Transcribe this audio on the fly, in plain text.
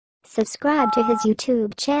Subscribe to his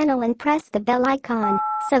YouTube channel and press the bell icon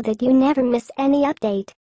so that you never miss any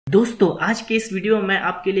update. दोस्तों, आज के इस video में मैं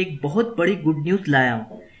आपके लिए एक बहुत बड़ी गुड न्यूज लाया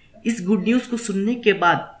हूँ। इस गुड न्यूज को सुनने के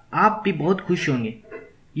बाद आप भी बहुत खुश होंगे।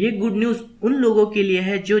 ये गुड न्यूज उन लोगों के लिए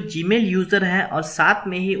है जो जीमेल यूजर हैं और साथ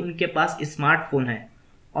में ही उनके पास स्मार्टफोन है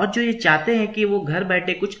और जो ये चाहते हैं कि वो घर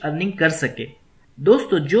बैठे कुछ अर्निंग कर सके।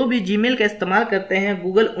 दोस्तों, जो भी जीमेल का इस्तेमाल करते हैं,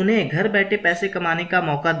 गूगल उन्हें घर बैठे पैसे कमाने का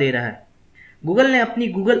मौका दे रहा है। गूगल ने अपनी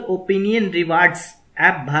Google opinion rewards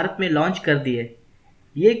app Bharat में लॉन्च कर दी है।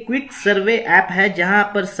 ये क्विक सर्वे ऐप है जहां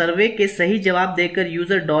पर सर्वे के सही जवाब देकर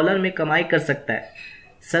यूजर डॉलर में कमाई कर सकता है।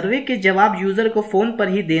 सर्वे के जवाब यूजर को फोन पर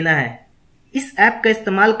ही देना है। इस ऐप का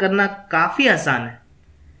इस्तेमाल करना काफी आसान है।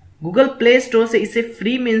 गूगल प्ले स्टोर से इसे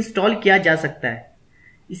फ्री में इंस्टॉल किया जा सकता है।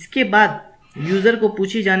 इसके बाद यूजर को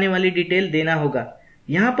पूछी जाने वाली डिटेल देना होगा।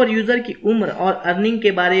 यहाँ पर यूजर की उम्र और अर्निंग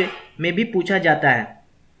के बारे में भी पूछा जाता है।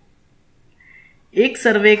 एक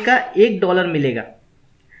सर्वे का $1 मिलेगा।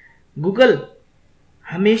 गूगल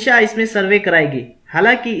हमेशा इसमें सर्वे कराएगी,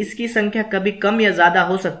 हालांकि इसकी संख्या कभी कम या ज्यादा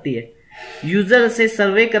हो सकती है। यूजर से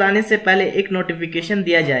सर्वे कराने से पहले एक नोटिफिकेशन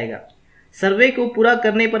दिया जाएगा। सर्वे को पूरा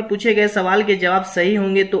करने पर पूछे गए सवाल के जवाब सही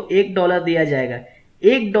होंगे तो $1 दिया जाएगा।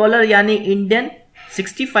 $1 यानी इंडियन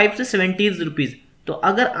 65 से 70 रुपीज। तो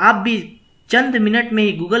अगर आप भी चंद मिनट में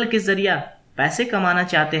ही गूगल के जरिया पैसे कमाना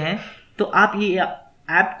चाहते हैं तो आप ये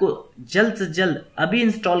ऐप को जल्द से जल्द अभी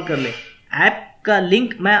इंस्टॉल कर ले। ऐप का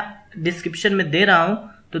लिंक मैं डिस्क्रिप्शन में दे रहा हूं।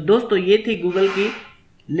 तो दोस्तों, ये थी गूगल की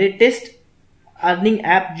लेटेस्ट अर्निंग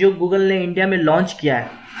ऐप जो गूगल ने इंडिया में लॉन्च किया है।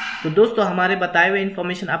 तो दोस्तों, हमारे बताए हुए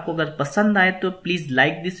इन्फॉर्मेशन आपको अगर पसंद आए तो please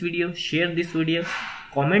like this video, share this video,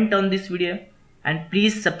 comment on this video and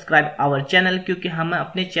please subscribe our channel, क्योंकि हम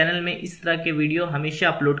अपने चैनल में इस तरह के वीडियो हमेशा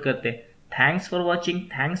अपलोड करते हैं। Thanks for watching,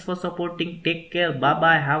 thanks for supporting, take care, bye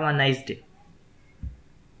bye, have a nice day.